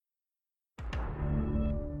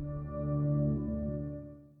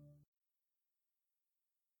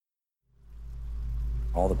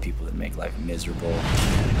All the people that make life miserable.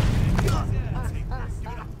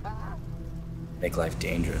 Make life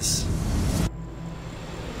dangerous.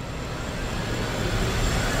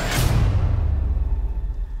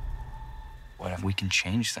 What if we can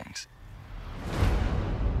change things?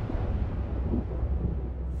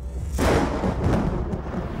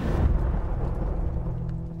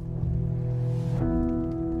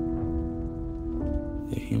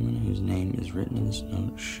 The human whose name is written in this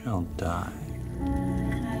note shall die.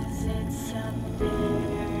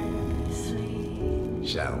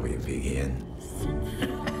 Shall we begin?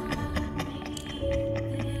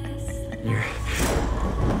 You're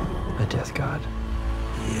a death god.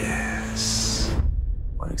 Yes.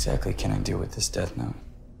 What exactly can I do with this death note?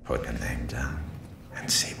 Put your name down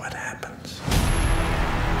and see what happens.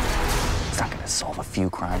 It's not gonna solve a few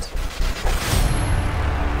crimes.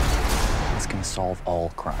 It's gonna solve all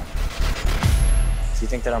crime. Do you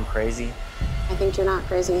think that I'm crazy? I think you're not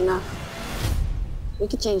crazy enough. We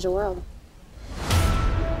could change the world.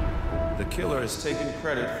 The killer has taken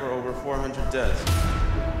credit for over 400 deaths.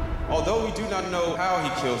 Although we do not know how he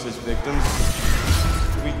kills his victims,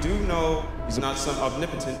 we do know he's not some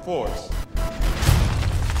omnipotent force.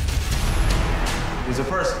 He's a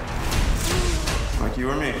person, like you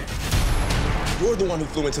or me. You're the one who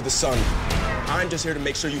flew into the sun. I'm just here to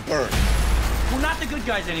make sure you burn. We're not the good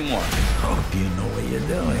guys anymore. Hope you know what you're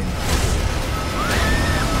doing.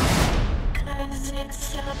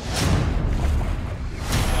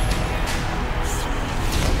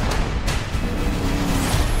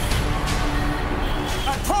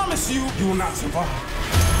 I promise you, you will not survive.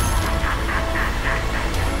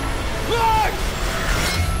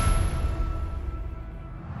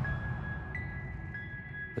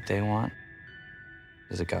 What they want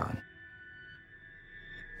is a god.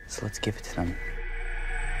 So let's give it to them.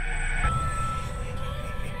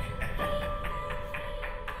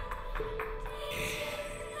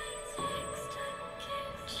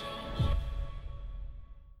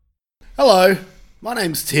 Hello, my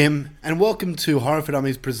name's Tim, and welcome to Horror for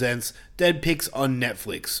Dummies presents Dead Pix on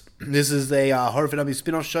Netflix. This is a Horror for Dummies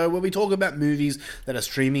spin-off show where we talk about movies that are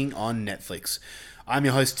streaming on Netflix. I'm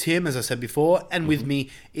your host Tim, as I said before, and with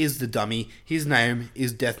me is the dummy. His name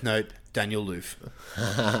is Deathnote Daniel Loof.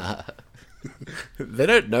 They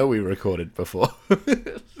don't know we recorded before.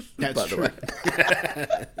 That's true.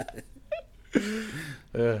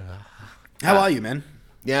 How are you, man?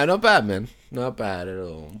 Yeah, not bad, man. Not bad at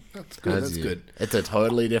all. That's good. That's good. It's a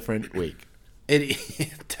totally different week.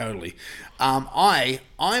 Totally.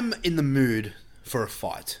 I'm in the mood for a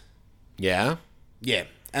fight. Yeah? Yeah,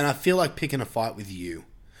 and I feel like picking a fight with you.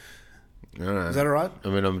 I don't know. Is that all right? I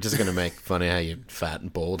mean, I'm just going to make fun of how you're fat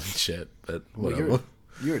and bald and shit, but whatever.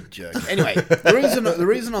 You're a jerk. Anyway, the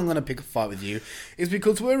reason I'm going to pick a fight with you is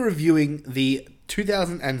because we're reviewing the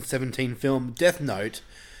 2017 film Death Note,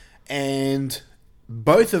 and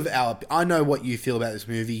both of I know what you feel about this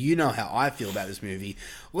movie, you know how I feel about this movie.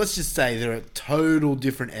 Let's just say they're at total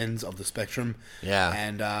different ends of the spectrum. Yeah.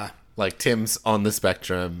 And, like, Tim's on the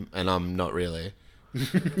spectrum, and I'm not really.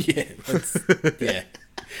 Yeah.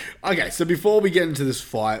 Okay, so before we get into this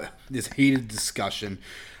fight, this heated discussion,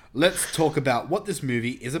 let's talk about what this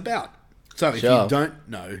movie is about. So, if you don't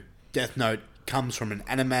know, Death Note comes from an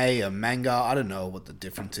anime, a manga. I don't know what the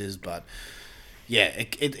difference is, but yeah,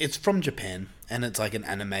 it's from Japan, and it's like an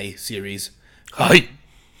anime series. Hi.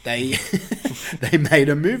 They made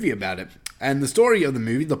a movie about it. And the story of the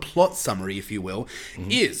movie, the plot summary, if you will,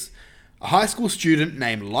 is a high school student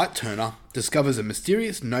named Light Turner discovers a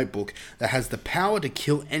mysterious notebook that has the power to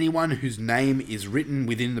kill anyone whose name is written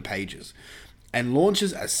within the pages, and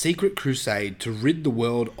launches a secret crusade to rid the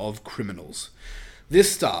world of criminals.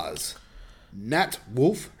 This stars Nat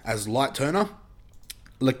Wolff as Light Turner,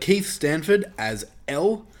 Lakeith Stanford as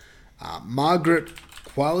Elle, Margaret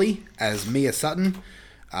Qualley as Mia Sutton,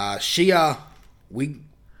 Shia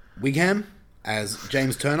Wigham as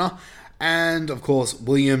James Turner, and, of course,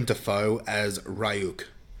 William Dafoe as Ryuk.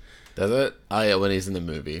 Does it? Oh, yeah, when he's in the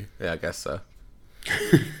movie. Yeah, I guess so.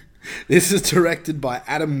 This is directed by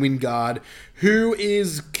Adam Wingard, who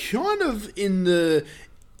is kind of in the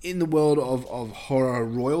world of horror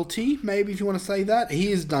royalty, maybe, if you want to say that.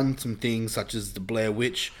 He has done some things such as The Blair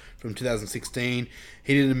Witch from 2016.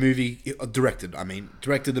 He did a movie, directed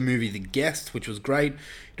the movie The Guest, which was great.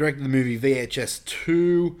 Directed the movie VHS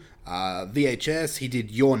 2, VHS. He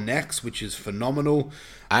did Your Next, which is phenomenal.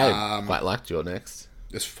 I quite liked Your Next.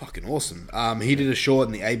 It's fucking awesome. He did a short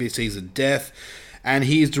in the ABCs of Death, and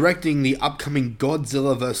he is directing the upcoming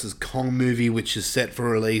Godzilla vs. Kong movie, which is set for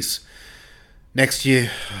release next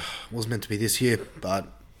year. Was meant to be this year, but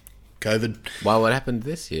COVID. Wow, what happened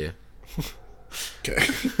this year?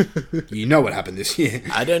 You know what happened this year.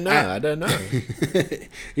 I don't know.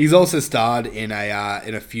 He's also starred in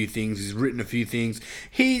a few things. He's written a few things.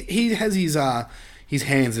 He has his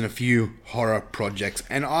hands in a few horror projects,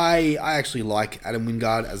 and I actually like Adam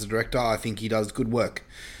Wingard as a director. I think he does good work.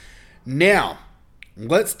 Now,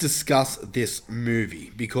 let's discuss this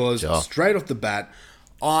movie, because straight off the bat,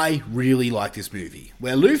 I really like this movie.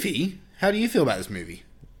 Where Luffy, how do you feel about this movie?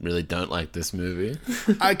 Really don't like this movie.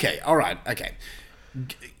 Okay, alright, okay.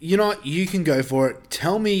 You know what? You can go for it.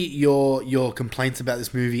 Tell me your complaints about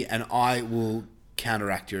this movie, and I will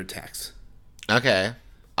counteract your attacks. Okay.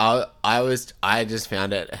 I just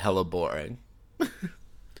found it hella boring.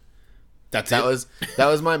 That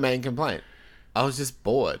was my main complaint. I was just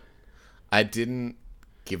bored. I didn't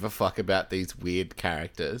give a fuck about these weird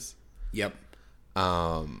characters. Yep.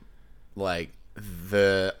 Like,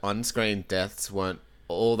 the on-screen deaths weren't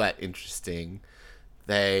all that interesting.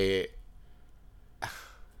 They...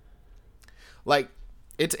 Like,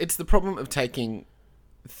 it's the problem of taking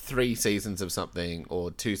 3 seasons of something,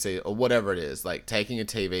 or 2 seasons, or whatever it is. Like, taking a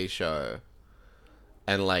TV show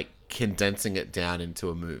and, like, condensing it down into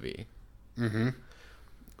a movie. Mm-hmm.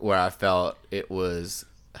 Where I felt it was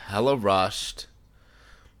hella rushed.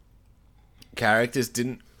 Characters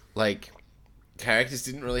didn't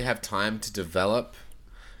really have time to develop,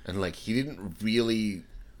 and like he didn't really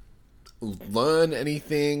learn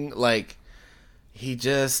anything. Like it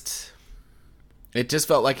just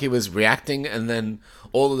felt like he was reacting, and then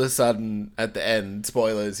all of a sudden at the end,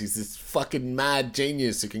 spoilers, he's this fucking mad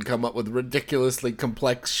genius who can come up with ridiculously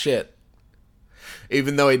complex shit,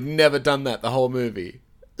 even though he'd never done that the whole movie.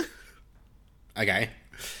 Okay.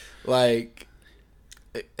 Like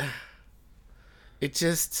it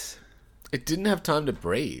didn't have time to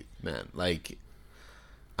breathe, man. Like,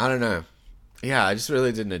 I don't know. Yeah, I just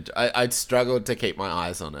really didn't. I struggled to keep my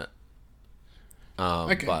eyes on it.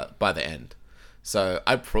 Okay. But by the end, so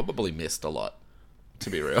I probably missed a lot,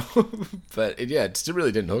 to be real. But it just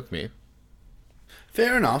really didn't hook me.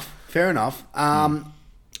 Fair enough.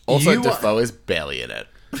 Also, Defoe is barely in it.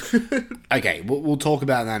 Okay, we'll talk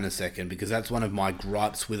about that in a second, because that's one of my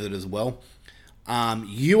gripes with it as well.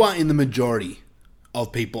 You are in the majority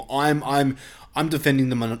of people. I'm defending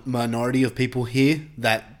the minority of people here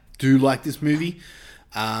that do like this movie.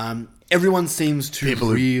 Everyone seems to people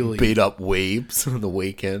really who beat up weebs on the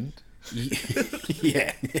weekend.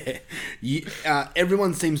 Yeah.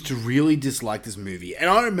 Everyone seems to really dislike this movie, and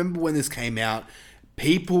I remember when this came out,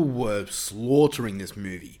 people were slaughtering this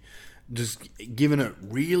movie, just giving it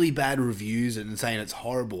really bad reviews and saying it's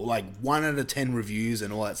horrible, like 1 out of 10 reviews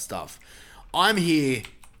and all that stuff. I'm here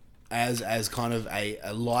as kind of a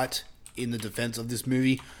light in the defense of this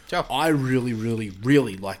movie. Sure. I really, really,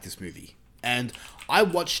 really like this movie. And I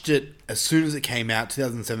watched it as soon as it came out,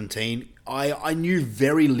 2017. I knew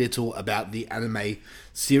very little about the anime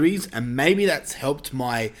series, and maybe that's helped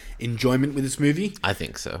my enjoyment with this movie. I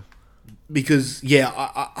think so. Because,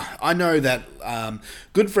 I know that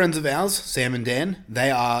good friends of ours, Sam and Dan, they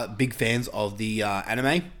are big fans of the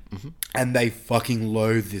anime, and they fucking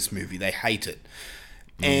loathe this movie. They hate it.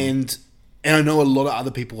 And I know a lot of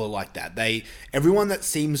other people are like that. Everyone that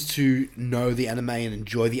seems to know the anime and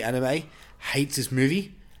enjoy the anime hates this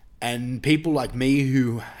movie, and people like me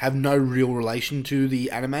who have no real relation to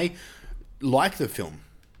the anime like the film.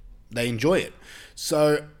 They enjoy it.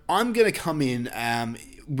 So I'm going to come in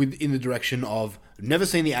in the direction of never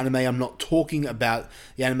seen the anime. I'm not talking about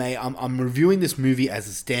the anime. I'm reviewing this movie as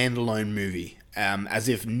a standalone movie, as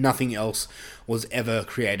if nothing else was ever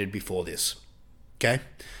created before this. Okay,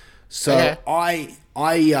 so okay.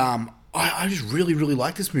 I just really, really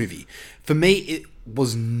like this movie. For me, it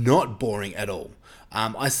was not boring at all.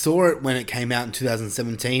 I saw it when it came out in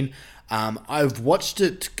 2017. I've watched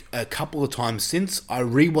it a couple of times since. I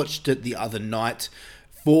rewatched it the other night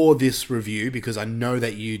for this review because I know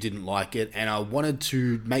that you didn't like it, and I wanted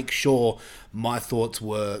to make sure my thoughts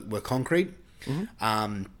were concrete.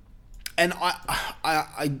 Mm-hmm. And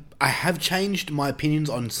I have changed my opinions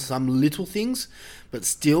on some little things, but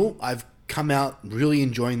still, I've come out really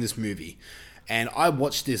enjoying this movie. And I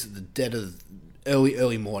watched this at the dead of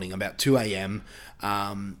early morning, about 2 a.m.,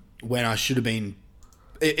 when I should have been...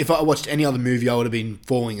 If I watched any other movie, I would have been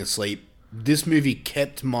falling asleep. This movie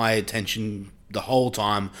kept my attention the whole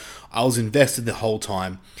time. I was invested the whole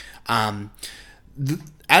time. Adam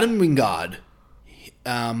Wingard,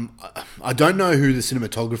 I don't know who the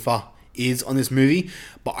cinematographer is on this movie,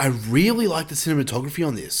 but I really like the cinematography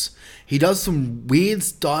on this. He does some weird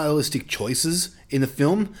stylistic choices in the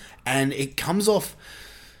film, and it comes off...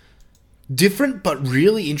 Different, but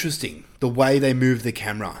really interesting. The way they move the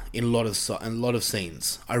camera in a lot of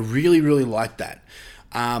scenes, I really, really like that.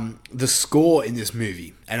 The score in this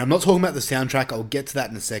movie, and I'm not talking about the soundtrack. I'll get to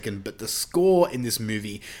that in a second. But the score in this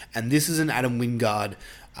movie, and this is an Adam Wingard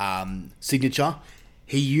signature.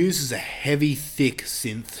 He uses a heavy, thick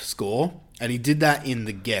synth score, and he did that in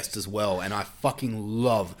The Guest as well. And I fucking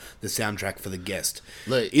love the soundtrack for The Guest.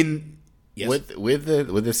 Look, yes? with the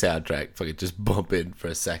soundtrack, if I could just bump in for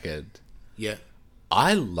a second. Yeah.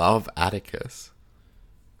 I love Atticus.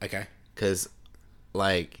 Okay. Because,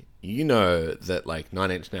 like, you know that, like,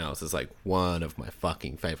 Nine Inch Nails is, like, one of my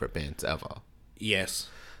fucking favorite bands ever. Yes.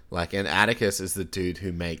 Like, and Atticus is the dude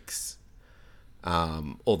who makes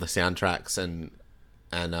all the soundtracks and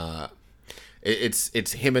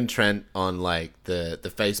it's him and Trent on, like, the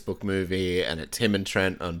Facebook movie, and it's him and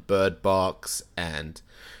Trent on Bird Box, and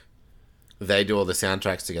they do all the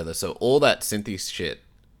soundtracks together. So all that synthy shit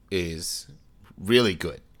is really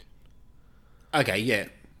good. Okay, yeah.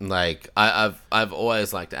 Like, I've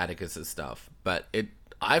always liked Atticus's stuff, but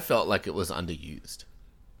I felt like it was underused,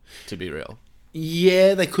 to be real.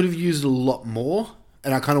 Yeah, they could have used a lot more,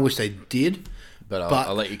 and I kind of wish they did. But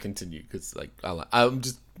I'll let you continue, because, like, I'm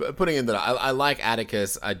just putting in that I like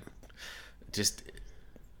Atticus.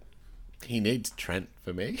 He needs Trent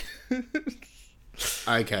for me.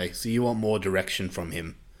 Okay, so you want more direction from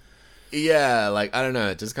him. Yeah, like, I don't know.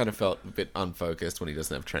 It just kind of felt a bit unfocused when he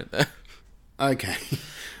doesn't have Trent there. Okay.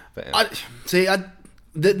 But, yeah.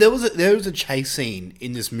 There was a chase scene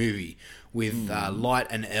in this movie with Light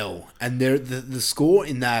and L, and the score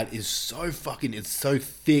in that is so fucking, it's so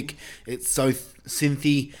thick, it's so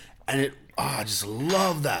synthy, and I just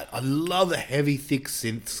love that. I love the heavy, thick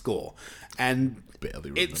synth score, and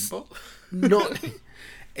Barely remember.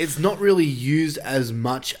 It's not really used as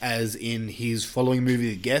much as in his following movie,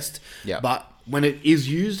 The Guest. Yeah. But when it is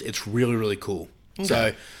used, it's really, really cool. Okay.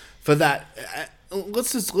 So for that,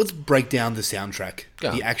 let's break down the soundtrack.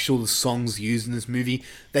 Go on. The actual songs used in this movie.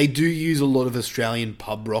 They do use a lot of Australian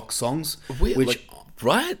pub rock songs.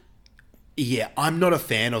 Right? Yeah, I'm not a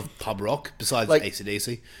fan of pub rock, besides Like-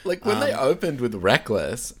 AC/DC. Like, when they opened with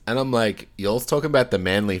Reckless, and I'm like, y'all's talking about the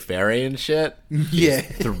Manly Ferry and shit? Yeah.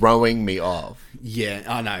 It's throwing me off. Yeah,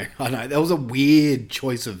 I know. That was a weird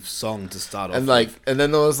choice of song to start off And, like, and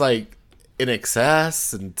then there was, like, In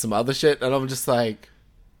Excess and some other shit, and I'm just like,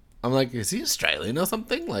 is he Australian or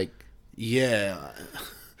something? Like, yeah,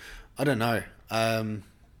 I don't know. I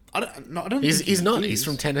don't. he's think not. is. He's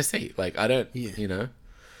from Tennessee. Like, I don't, Yeah. you know.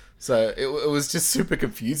 So it was just super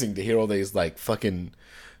confusing to hear all these, like, fucking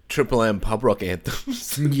Triple M pub rock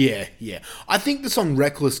anthems. Yeah. I think the song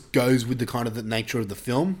 "Reckless" goes with the kind of the nature of the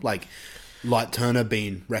film, like Light Turner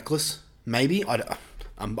being reckless. Maybe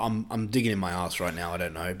I'm digging in my ass right now. I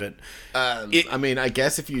don't know, but I mean, I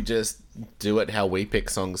guess if you just do it how we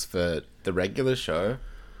pick songs for the regular show.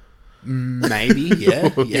 maybe, yeah.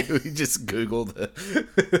 We just Google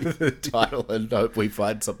the title and hope we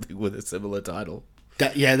find something with a similar title.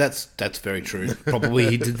 That's very true. Probably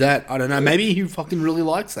he did that. I don't know. Maybe he fucking really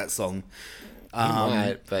likes that song. He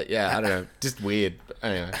might, but yeah, I don't know. Just weird.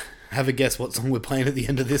 Anyway. Have a guess what song we're playing at the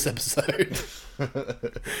end of this episode.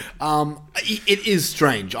 It is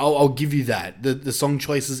strange. I'll give you that. The song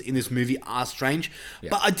choices in this movie are strange,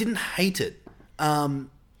 but I didn't hate it.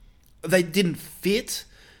 They didn't fit,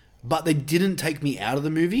 but they didn't take me out of the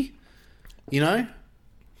movie. You know?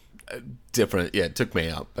 Different. Yeah, it took me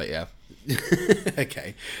out, but yeah.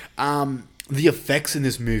 Okay. The effects in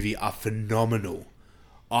this movie are phenomenal.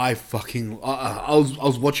 I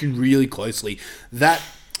was watching really closely. That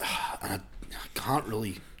I can't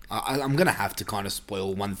really. I'm gonna have to kind of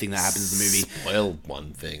spoil one thing that happens in the movie. Spoil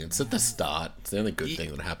one thing. It's at the start. It's the only good thing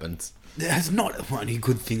that happens. There's not only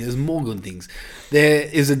good thing. There's more good things. There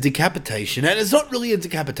is a decapitation, and it's not really a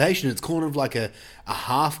decapitation. It's kind of like a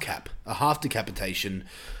half decapitation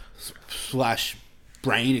 /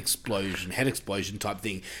 brain explosion, head explosion type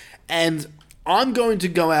thing. And I'm going to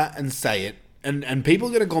go out and say it, and people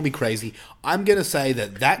are going to call me crazy. I'm going to say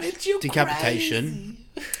that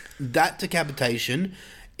decapitation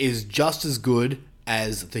is just as good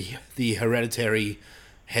as the hereditary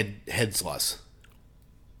head slice.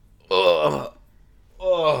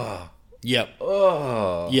 Yep.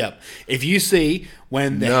 Yep. If you see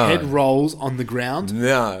when the head rolls on the ground,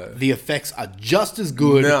 the effects are just as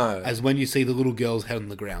good as when you see the little girl's head on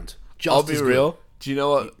the ground. I'll be real. Do you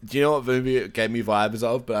know what movie it gave me vibes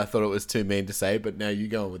of? But I thought it was too mean to say. But now you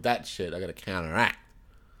going with that shit, I got to counteract.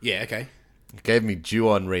 Yeah. Okay. It gave me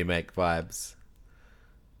Ju-on remake vibes.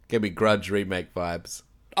 Gave me Grudge remake vibes.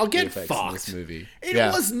 I'll get effects fucked. in this movie. It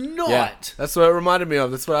was not. Yeah, that's what it reminded me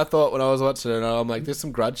of. That's what I thought when I was watching it. And I'm like, there's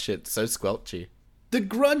some Grudge shit. So squelchy. The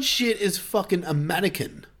Grudge shit is fucking a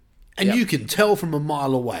mannequin. And Yep. you can tell from a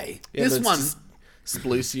mile away. Yeah, This but it's one... just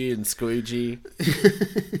sploosy and squoogey.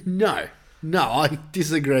 No, I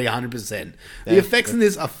disagree 100%. The effects in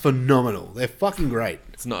this are phenomenal. They're fucking great.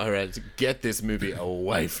 It's not Hereditary. Get this movie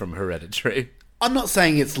away from Hereditary. I'm not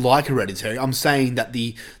saying it's like Hereditary. I'm saying that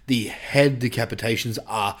the head decapitations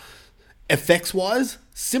are, effects-wise,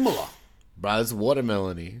 similar. Bro, it's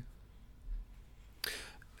watermelony.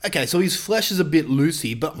 Okay, so his flesh is a bit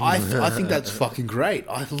loosey, but I think that's fucking great.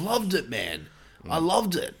 I loved it, man. I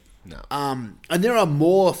loved it. No. And there are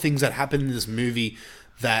more things that happen in this movie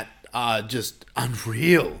that are just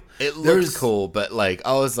unreal. It looks cool, but like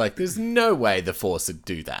I was like, there's no way the Force would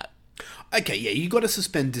do that. Okay, yeah, you got to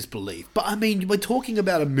suspend disbelief. But I mean, we're talking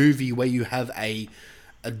about a movie where you have a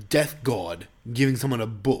death god giving someone a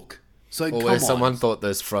book. So Or come where on. someone thought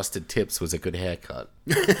those frosted tips was a good haircut.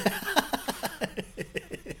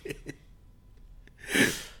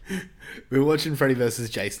 We were watching Freddy vs.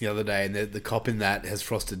 Jason the other day, and the cop in that has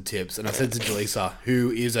frosted tips. And I said to Jaleesa, who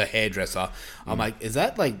is a hairdresser, I'm like, is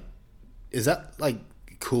that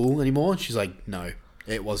cool anymore? She's like, no,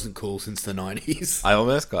 it wasn't cool since the 90s. I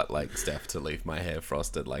almost got like Steph to leave my hair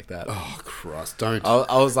frosted like that. Oh, Christ, don't.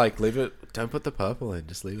 I was like, leave it. Don't put the purple in.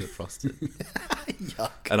 Just leave it frosted.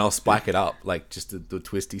 Yuck. And I'll spike it up, like just the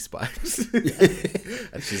twisty spikes.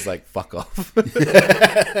 And she's like, fuck off.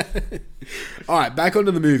 All right, back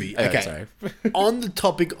onto the movie. Okay, sorry. On the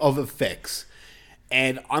topic of effects,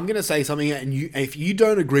 and I'm going to say something, and if you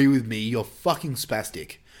don't agree with me, you're fucking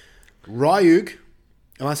spastic. Ryuk,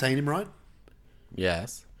 am I saying him right?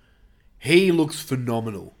 Yes. He looks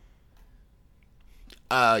phenomenal.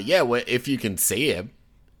 Yeah, well, if you can see him.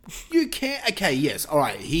 You can't. Okay, yes. All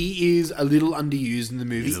right. He is a little underused in the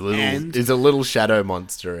movie, He's a little shadow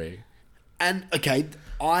monstery. and okay,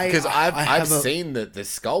 Because I've seen the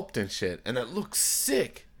sculpt and shit, and it looks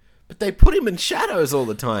sick. But they put him in shadows all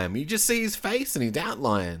the time. You just see his face and his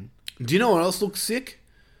outline. Do you know what else looks sick?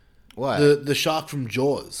 What? The shark from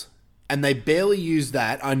Jaws, and they barely used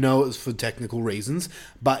that. I know it was for technical reasons,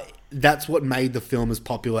 but that's what made the film as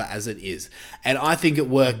popular as it is, and I think it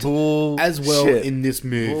worked as well in this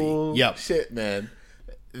movie. Yep. Shit, man.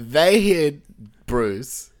 They hid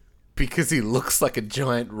Bruce because he looks like a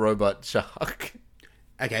giant robot shark.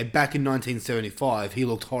 Okay, back in 1975, he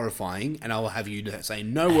looked horrifying, and I will have you to say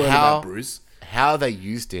no word about Bruce. How they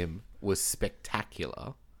used him was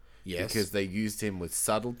spectacular. Yes. Because they used him with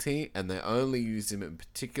subtlety, and they only used him in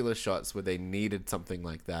particular shots where they needed something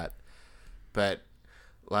like that. But,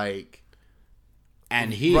 like...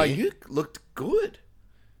 And here... Ryuk looked good.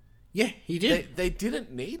 Yeah, he did. They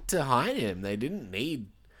didn't need to hide him. They didn't need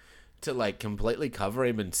to, like, completely cover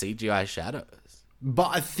him in CGI shadows. But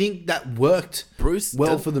I think that worked Bruce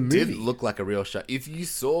well for the movie. Did look like a real shark. If you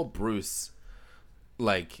saw Bruce,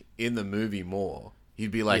 like, in the movie more,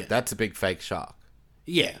 you'd be like, that's a big fake shark.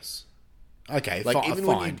 Yes. Okay, Like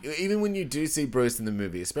fine. even when you do see Bruce in the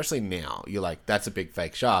movie, especially now, you're like, that's a big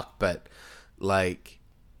fake shark. But like,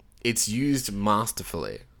 it's used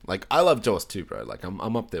masterfully. Like, I love Jaws too, bro. Like,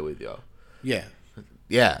 I'm up there with you. Yeah.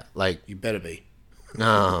 Yeah, like You better be.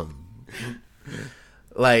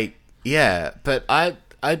 like yeah. But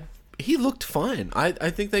he looked fine. I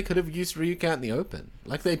think they could have used Ryuk out in the open,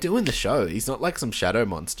 like they do in the show. He's not like some shadow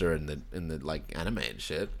monster in the like anime and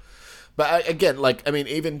shit. But again, like, I mean,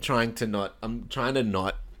 even I'm trying to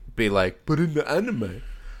not be like, but in the anime.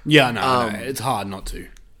 Yeah, no, it's hard not to.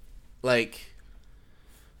 Like,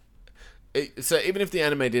 so even if the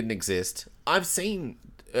anime didn't exist, I've seen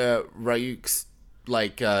Ryuk's,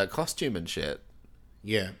 like, costume and shit.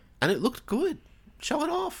 Yeah. And it looked good. Show it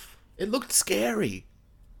off. It looked scary.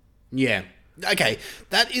 Yeah. Okay,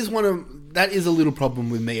 that is a little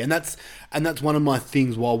problem with me, and that's one of my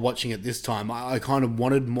things while watching it this time. I kind of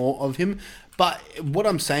wanted more of him, but what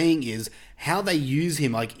I'm saying is how they use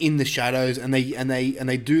him, like in the shadows, and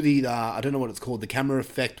they do the I don't know what it's called, the camera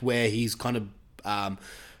effect where he's kind of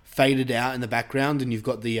faded out in the background, and you've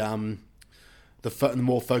got the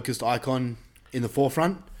more focused icon in the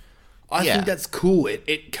forefront. I think that's cool.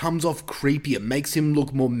 It comes off creepy. It makes him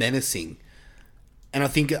look more menacing. And I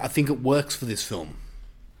think it works for this film.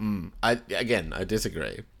 I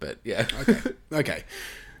disagree, but yeah. Okay.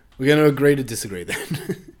 We're going to agree to disagree then.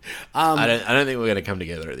 I don't think we're going to come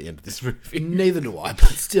together at the end of this movie. Neither do I,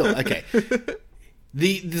 but still, okay.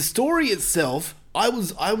 The story itself, I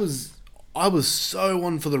was so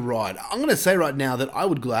on for the ride. I'm going to say right now that I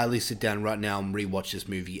would gladly sit down right now and rewatch this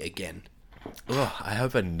movie again. Oh, I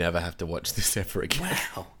hope I never have to watch this ever again.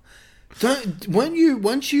 Wow.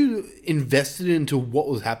 Once you invested into what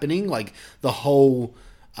was happening, like the whole,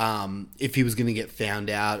 if he was going to get found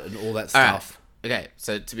out and all that stuff. All right. Okay,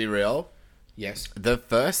 so to be real, Yes. the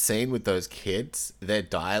first scene with those kids, their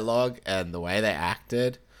dialogue and the way they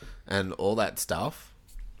acted and all that stuff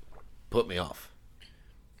put me off.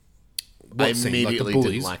 What I scene? Like the immediately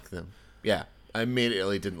bullies? didn't like them. Yeah, I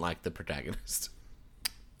immediately didn't like the protagonist.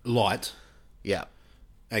 Light. Yeah.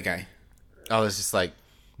 Okay. I was just like,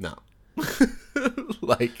 no.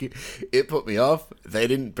 Like, it put me off. They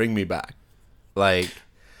didn't bring me back. Like,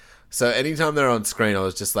 so anytime they're on screen, I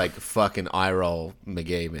was just like, fucking eye roll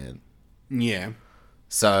McGee, man. Yeah.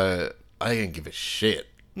 So, I didn't give a shit.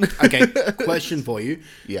 Okay, question for you.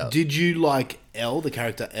 Yeah. Did you like Elle, the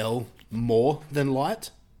character Elle, more than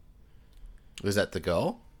Light? Was that the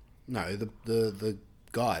girl? No, the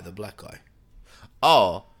guy, the black guy.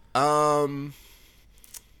 Oh,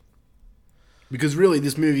 Because really,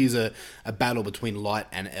 this movie is a battle between Light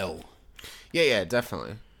and Elle. yeah,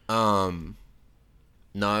 definitely. No.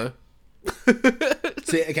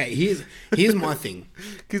 See, okay, here's my thing.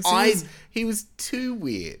 Because he was too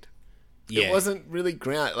weird. Yeah. It wasn't really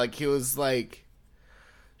ground. Like, he was like...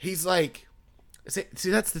 He's like... See,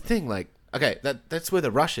 that's the thing. Like, okay, that's where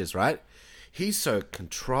the rush is, right? He's so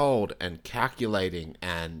controlled and calculating,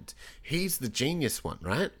 and he's the genius one,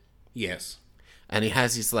 right? Yes. And he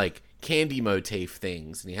has his, like, candy motif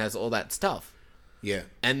things, and he has all that stuff. Yeah.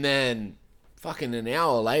 And then, fucking an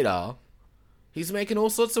hour later, he's making all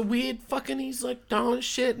sorts of weird fucking... He's, like, throwing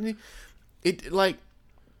shit, and he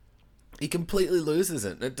completely loses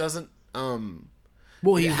it. It doesn't...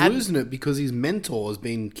 Well, he's losing it because his mentor has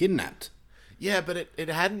been kidnapped. Yeah, but it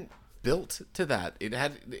hadn't built to that. It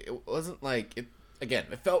wasn't like it. Again,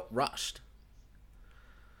 it felt rushed.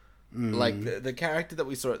 Like the character that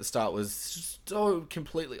we saw at the start was so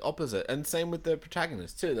completely opposite, and same with the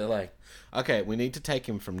protagonist too. They're like, okay, we need to take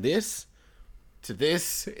him from this to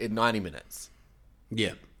this in 90 minutes.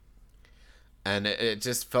 Yeah. And it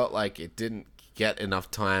just felt like it didn't get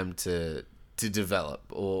enough time to develop,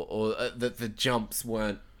 or that the jumps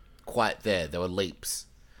weren't quite there. There were leaps.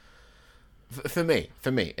 For me,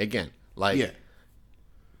 again, like, Yeah.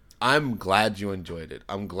 I'm glad you enjoyed it.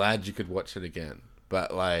 I'm glad you could watch it again.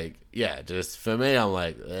 But, like, yeah, just for me, I'm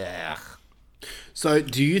like, ugh. So,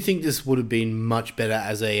 do you think this would have been much better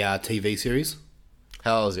as a TV series?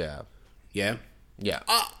 Hells yeah. Yeah. Yeah.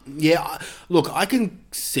 Yeah. Look, I can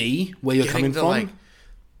see where you're coming from. Like,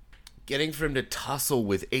 getting for him to tussle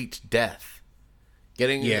with each death.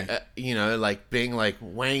 Getting, like, being, like,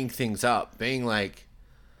 weighing things up. Being, like,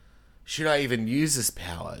 should I even use this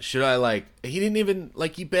power? Should I, like... He didn't even...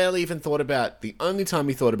 Like, he barely even thought about... The only time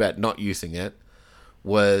he thought about not using it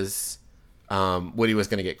was when he was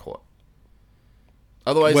going to get caught.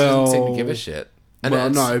 Otherwise, he didn't seem to give a shit.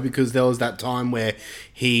 And no, because there was that time where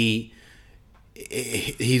his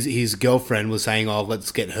girlfriend was saying, "Oh,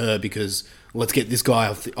 let's get her because let's get this guy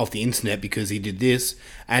off the internet because he did this."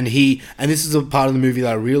 And this is a part of the movie that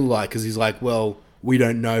I really like because he's like, "Well, we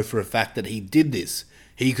don't know for a fact that he did this.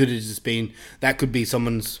 He could have just been that could be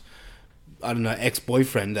someone's, I don't know,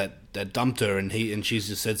 ex-boyfriend that dumped her and she's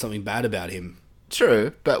just said something bad about him."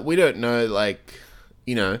 True, but we don't know, like,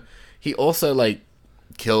 he also, like,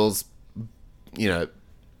 kills,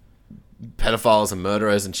 pedophiles and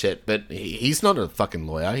murderers and shit, but he's not a fucking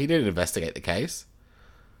lawyer. He didn't investigate the case.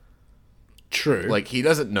 True. Like, he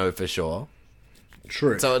doesn't know for sure.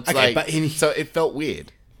 True. So it's okay, like, but so it felt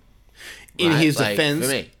weird. In his Like, defense...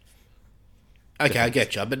 for me. Okay, I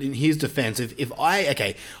get you, but in his defense,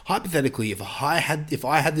 hypothetically, if I had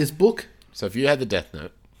this book... So if you had the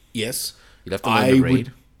Deathnote... Yes. You'd have to learn to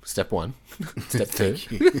read. Step 1. Step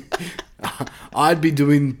 2. I'd be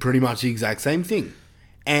doing pretty much the exact same thing.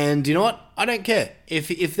 And you know what? I don't care. If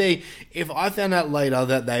I found out later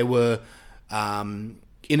that they were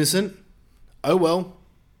innocent, oh well.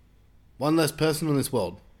 One less person in this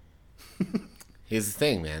world. Here's the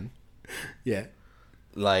thing, man. Yeah.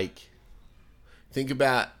 Like, think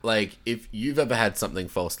about, like, if you've ever had something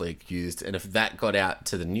falsely accused and if that got out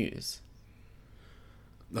to the news.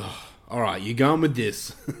 All right, you're going with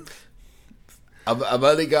this. I'm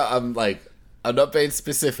not being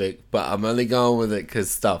specific, but I'm only going with it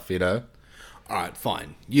because stuff, All right,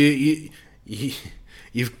 fine. You've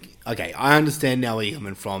okay. I understand now where you're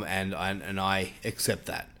coming from, and I accept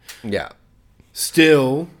that. Yeah.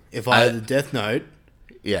 Still, if I had the Death Note,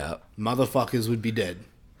 yeah, motherfuckers would be dead.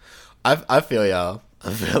 I feel ya.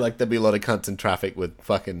 I feel like there'd be a lot of cunts in traffic with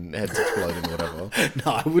fucking heads exploding or whatever.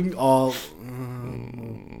 No, I wouldn't. I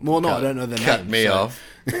don't know the name. Cut me off.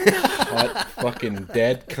 Hot fucking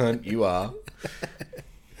dead cunt you are.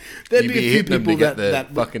 There'd You'd be a few hitting them people to get that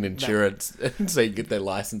the fucking insurance, and so you get their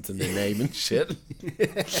license and their name and shit.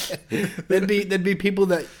 there'd be people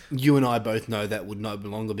that you and I both know that would no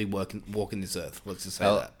longer be walking this earth. Let's just say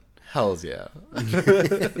that. Hell's yeah.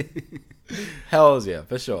 Hell's yeah,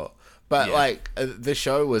 for sure. But like the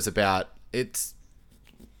show was about it's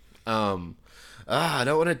I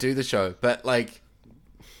don't want to do the show, but like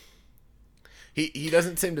he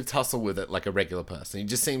doesn't seem to tussle with it like a regular person. He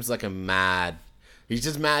just seems like he's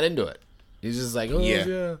just mad into it. He's just like, oh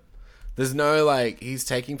yeah. There's no like he's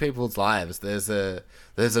taking people's lives. There's a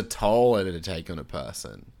toll in it to take on a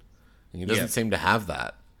person. And he doesn't seem to have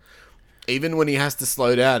that. Even when he has to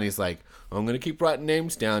slow down, he's like, I'm going to keep writing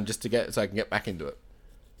names down just so I can get back into it.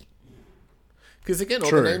 Because again,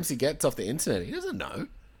 all the names he gets off the internet, he doesn't know.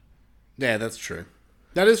 Yeah, that's true.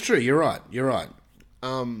 That is true. You're right.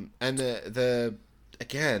 And the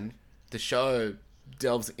show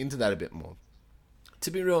delves into that a bit more.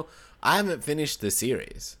 To be real, I haven't finished the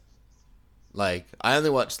series. Like, I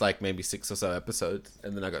only watched like maybe 6 or so episodes,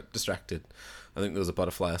 and then I got distracted. I think there was a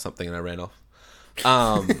butterfly or something, and I ran off.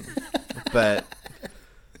 But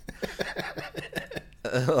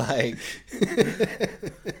like,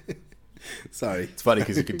 sorry, it's funny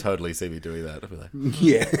because you can totally see me doing that. I'll be like,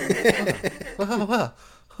 yeah.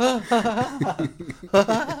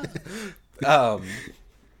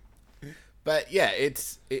 But yeah,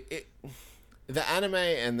 it's the anime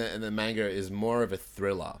and the manga is more of a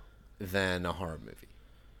thriller than a horror movie.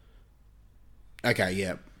 Okay,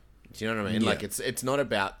 yeah. Do you know what I mean? Yeah. Like it's not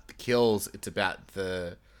about the kills, it's about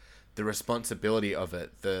the responsibility of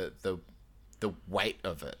it, the weight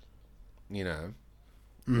of it. You know?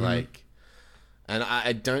 Mm-hmm. Like, and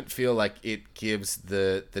I don't feel like it gives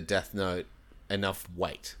the Deathnote enough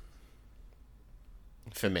weight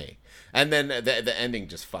for me. And then the ending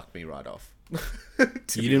just fucked me right off. You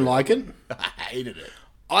didn't like it? I hated it.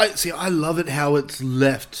 I love it how it's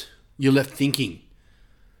left. You're left thinking.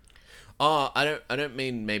 Oh, I don't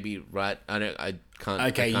mean maybe right. I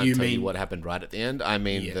can't tell you what happened right at the end. I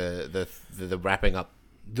mean the wrapping up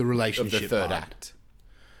the relationship of the third part. act.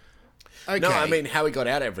 Okay. No, I mean how he got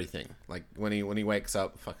out of everything. Like when he wakes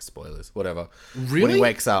up. Fuck spoilers. Whatever. Really? When he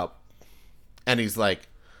wakes up, and he's like,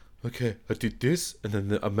 okay, I did this, and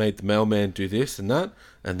then I made the mailman do this and that,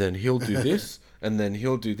 and then he'll do this, and then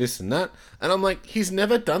he'll do this and that. And I'm like, he's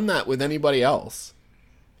never done that with anybody else.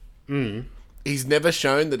 He's never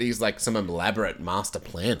shown that he's like some elaborate master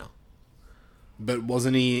planner. But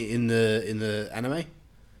wasn't he in the anime?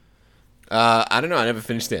 I don't know. I never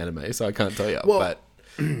finished the anime, so I can't tell you. Well, but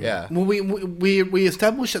yeah. Well, we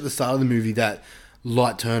established at the start of the movie that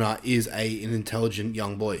Light Turner is an intelligent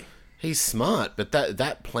young boy. He's smart, but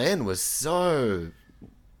that plan was so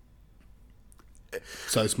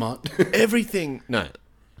smart. Everything. No,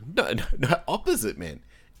 opposite, man.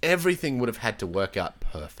 Everything would have had to work out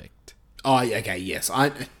perfect. Oh, okay, yes.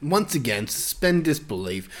 I once again suspend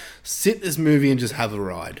disbelief. Sit this movie and just have a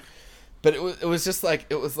ride. But it was just like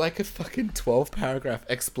it was like a fucking 12-paragraph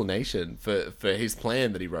explanation for his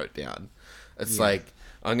plan that he wrote down. It's like,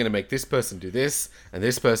 I'm going to make this person do this, and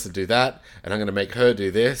this person do that, and I'm going to make her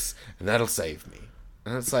do this, and that'll save me.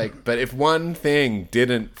 And it's like, but if one thing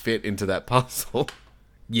didn't fit into that puzzle...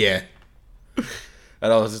 Yeah.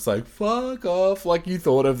 And I was just like, fuck off, like you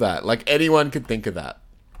thought of that. Like anyone could think of that.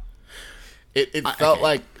 It felt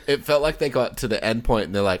like they got to the end point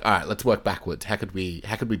and they're like, all right, let's work backwards. How could we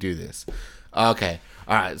do this? Okay.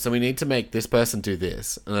 All right. So we need to make this person do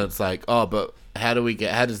this. And it's like, oh, but how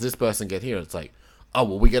does this person get here? It's like, oh,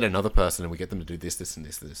 well, we get another person and we get them to do this, this, and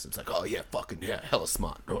this, and this. It's like, oh yeah, fucking yeah, hella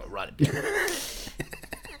smart. All right, write it down.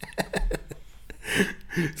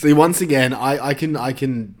 See, once again, I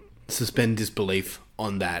can suspend disbelief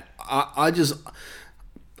on that. I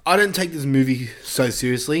don't take this movie so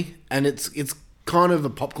seriously, and it's kind of a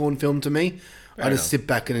popcorn film to me. I just sit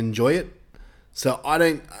back and enjoy it. So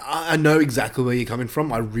I know exactly where you're coming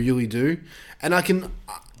from. I really do. And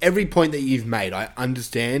every point that you've made, I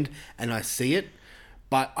understand and I see it.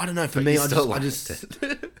 But I don't know, for me, I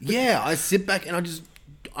sit back and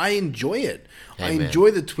I enjoy it. Hey, I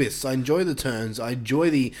enjoy the twists. I enjoy the turns. I enjoy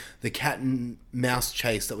the cat and mouse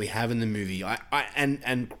chase that we have in the movie.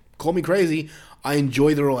 And call me crazy, I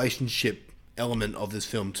enjoy the relationship element of this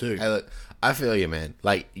film too. Hey, look, I feel you, man.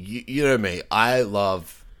 Like you know me, I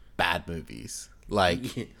love bad movies. Like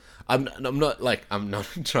I'm not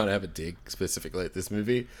trying to have a dig specifically at this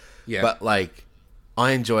movie. Yeah. But like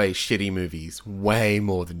I enjoy shitty movies way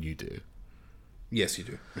more than you do. Yes, you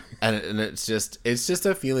do. and it's just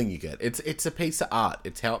a feeling you get. It's a piece of art.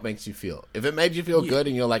 It's how it makes you feel. If it made you feel good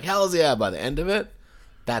and you're like, hell's yeah, by the end of it,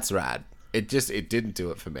 that's rad. It didn't do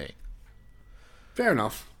it for me. Fair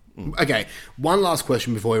enough. Okay, one last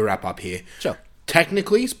question before we wrap up here. Sure.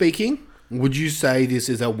 Technically speaking, would you say this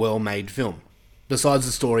is a well-made film? Besides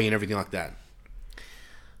the story and everything like that.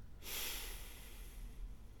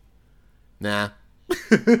 Nah.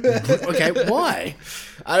 Okay, why?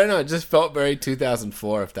 I don't know. It just felt very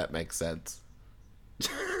 2004, if that makes sense.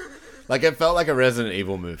 Like, it felt like a Resident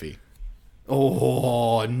Evil movie.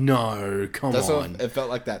 Oh, no. Come That's on. what it felt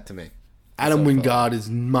like that to me. Adam Wingard is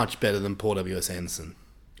much better than Paul W.S. Anderson.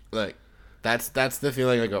 Like, that's the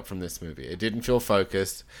feeling I got from this movie. It didn't feel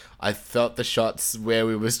focused. I felt the shots where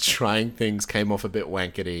we was trying things came off a bit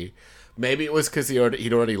wankety. Maybe it was because he'd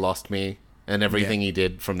already lost me, and everything he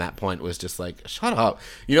did from that point was just like, shut up.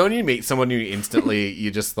 You know when you meet someone you instantly,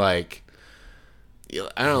 you just like,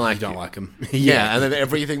 I don't like You don't like him. Yeah, and then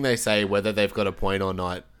everything they say, whether they've got a point or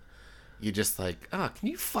not, you're just like, can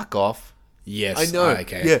you fuck off? Yes. I know.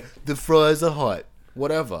 Okay. Yeah, the fries are hot.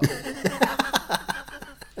 Whatever.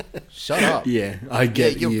 Shut up. Yeah, I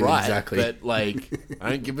get you're you right, exactly. but like, I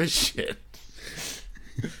don't give a shit.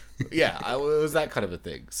 Yeah, it was that kind of a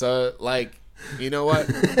thing. So, like, you know what?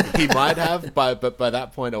 He might have, but by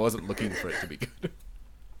that point, I wasn't looking for it to be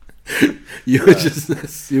good. You were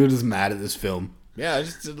just mad at this film. Yeah, I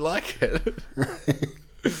just didn't like it.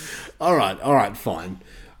 All right, fine.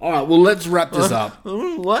 All right, well, let's wrap this up. I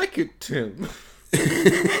don't like it, Tim.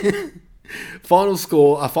 Final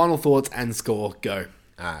score, final thoughts and score. Go.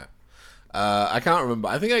 All right. I can't remember.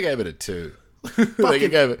 I think I gave it a 2. I think I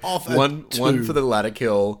gave it off a one 2. for the ladder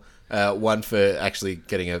kill, one for actually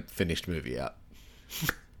getting a finished movie out.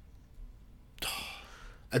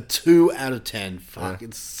 A 2 out of 10. Fuck,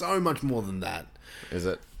 it's so much more than that. Is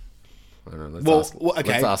it? I don't know.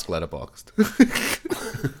 Okay. Let's ask Letterboxd.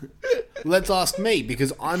 Let's ask me,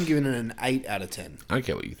 because I'm giving it an 8 out of 10. I don't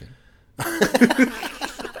care what you think.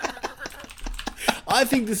 I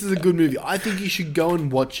think this is a good movie. I think you should go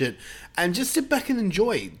and watch it and just sit back and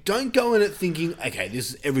enjoy it. Don't go in it thinking, okay,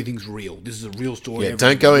 everything's real. This is a real story. Yeah,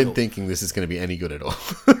 don't go in thinking this is going to be any good at all.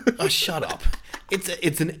 Oh, shut up.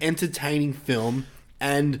 It's an entertaining film,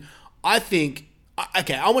 and I think,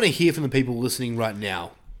 okay, I want to hear from the people listening right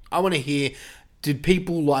now. I want to hear, did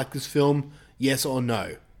people like this film? Yes or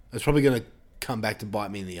no? It's probably going to come back to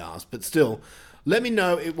bite me in the ass, but still, let me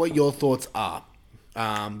know what your thoughts are. Go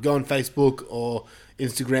on Facebook or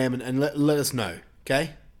Instagram and let us know,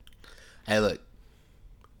 okay? Hey, look,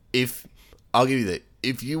 I'll give you that.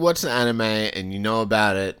 If you watch an anime and you know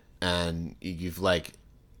about it and you've like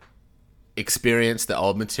experienced the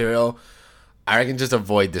old material, I reckon just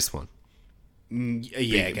avoid this one.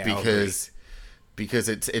 Yeah, okay, because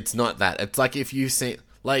it's not that. It's like if you see,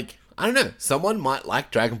 like, I don't know, someone might like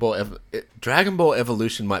Dragon Ball. Dragon Ball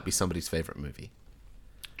Evolution might be somebody's favorite movie.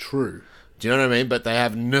 True. Do you know what I mean? But they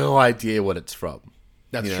have no idea what it's from.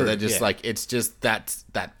 That's true. They're just like, it's just that's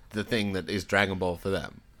the thing that is Dragon Ball for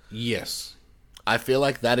them. Yes. I feel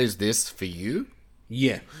like that is this for you.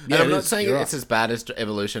 Yeah. And I'm not saying it's as bad as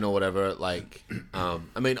Evolution or whatever. Like, I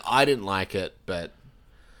mean, I didn't like it,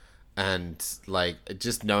 and like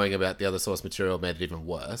just knowing about the other source material made it even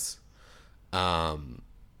worse. But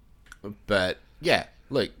yeah,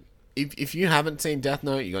 look, if you haven't seen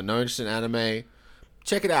Deathnote, you got no interest in anime,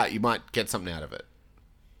 check it out. You might get something out of it.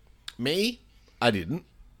 Me, I didn't.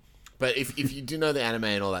 But if you do know the anime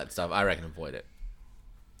and all that stuff, I reckon avoid it.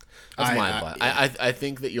 That's my advice. Yeah. I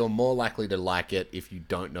think that you're more likely to like it if you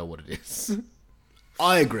don't know what it is.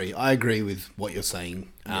 I agree with what you're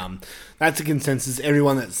saying. That's a consensus.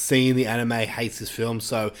 Everyone that's seen the anime hates this film,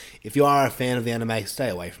 so if you are a fan of the anime, stay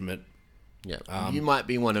away from it. Yeah, you might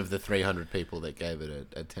be one of the 300 people that gave it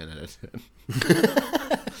a 10 out of 10.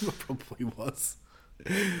 Probably was.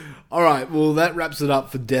 All right, well, that wraps it up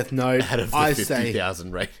for Death Note. Out of the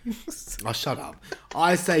 50,000 ratings. Oh, shut up.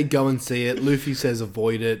 I say go and see it. Luffy says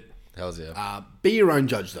avoid it. Hells yeah. Be your own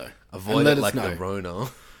judge, though. Avoid it like the Rona.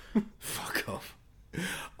 Fuck off.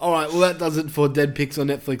 All right, well, that does it for Dead Pix on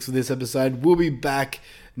Netflix for this episode. We'll be back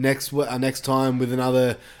next time with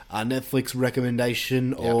another Netflix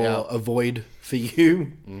recommendation or avoid for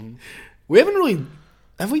you. Mm-hmm. We haven't really...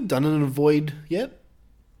 Have we done an avoid yet?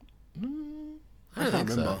 I can't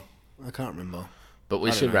remember. I can't remember. But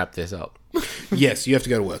we should wrap this up. Yes, you have to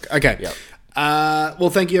go to work. Okay. Yep. Well,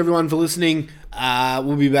 thank you everyone for listening.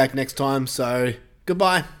 We'll be back next time, so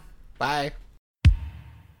goodbye. Bye.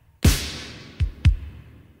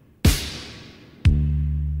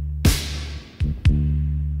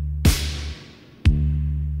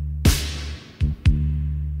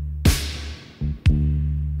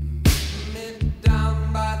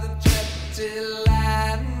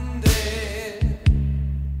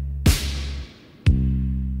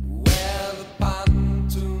 Where the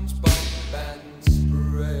pontoons bump and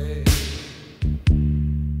spray.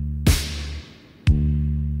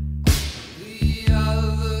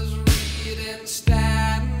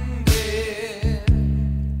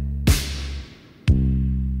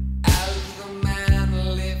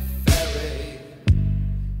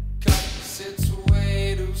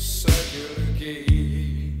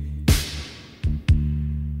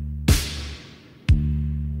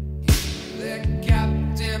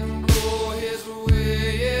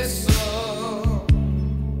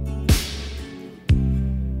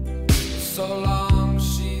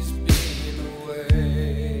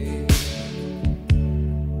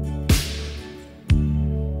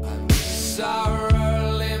 our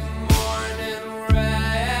early morning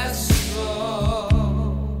restful.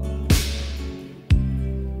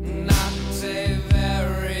 Not a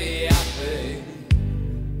very happy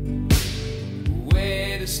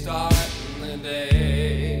way to start the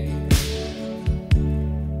day.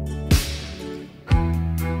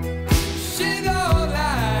 She don't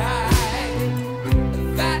like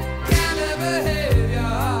that kind of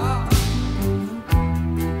behavior.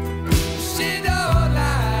 She don't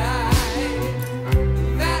like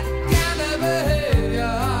that kind of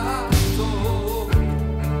behavior. So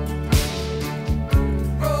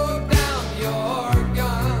throw down your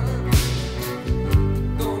gun.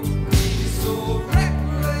 Don't be so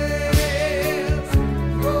reckless.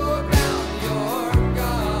 Throw down your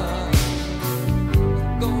gun.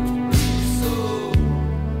 Don't be so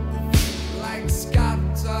like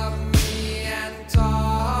Scott of me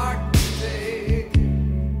Antarctic.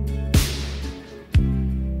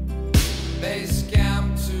 Base camp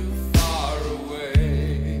too far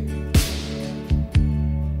away.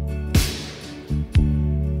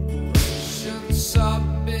 Oceans up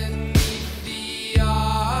beneath the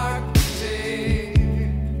Arctic.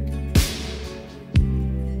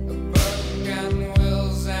 Broken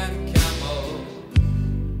wheels and camels.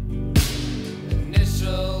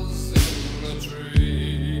 Initials in the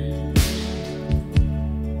tree.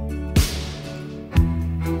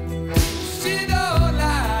 She don't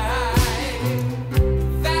like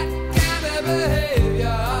that kind of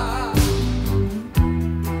behavior.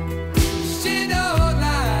 She don't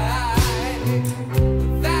like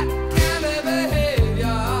that kind of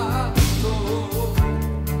behavior. So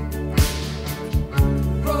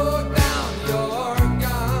throw down your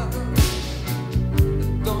gun.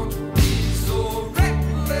 Don't be so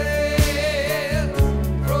reckless.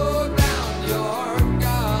 Throw down your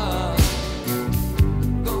gun.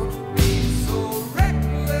 Don't be so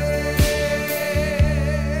reckless.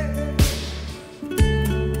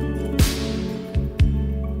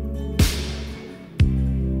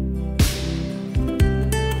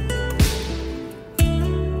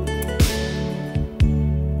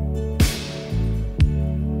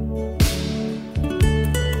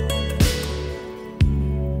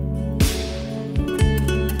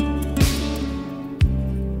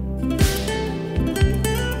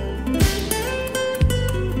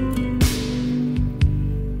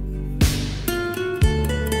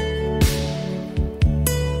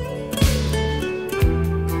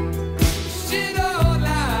 She don't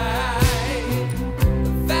like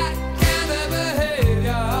that kind of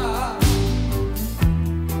behavior.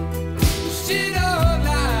 She don't